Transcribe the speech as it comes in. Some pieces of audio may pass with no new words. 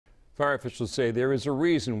Fire officials say there is a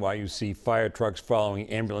reason why you see fire trucks following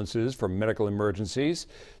ambulances for medical emergencies.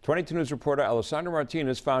 22 News reporter Alessandra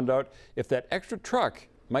Martinez found out if that extra truck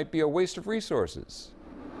might be a waste of resources.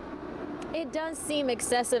 It does seem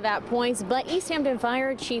excessive at points, but East Hampton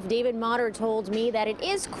Fire Chief David Motter told me that it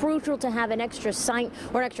is crucial to have an extra site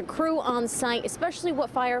or an extra crew on site, especially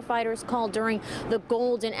what firefighters call during the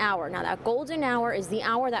golden hour. Now, that golden hour is the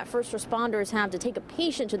hour that first responders have to take a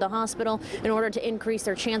patient to the hospital in order to increase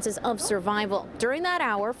their chances of survival. During that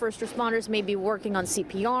hour, first responders may be working on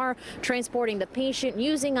CPR, transporting the patient,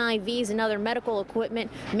 using IVs and other medical equipment,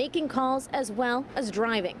 making calls as well as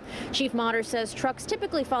driving. Chief Motter says trucks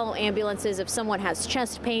typically follow ambulances if someone has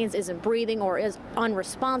chest pains, isn't breathing, or is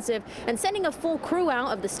unresponsive, and sending a full crew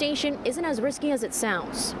out of the station isn't as risky as it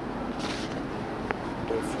sounds.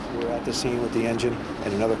 If we're at the scene with the engine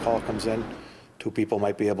and another call comes in, 2 people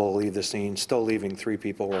might be able to leave the scene, still leaving 3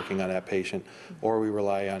 people working on that patient, or we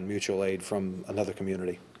rely on mutual aid from another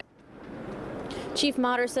community. Chief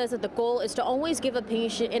Motter says that the goal is to always give a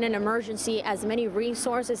patient in an emergency as many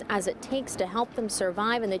resources as it takes to help them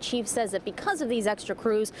survive. And the chief says that because of these extra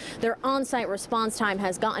crews, their on-site response time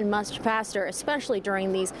has gotten much faster, especially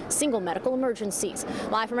during these single medical emergencies.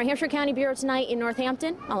 Live from our Hampshire County Bureau tonight in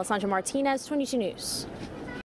Northampton, Alessandra Martinez, 22 News.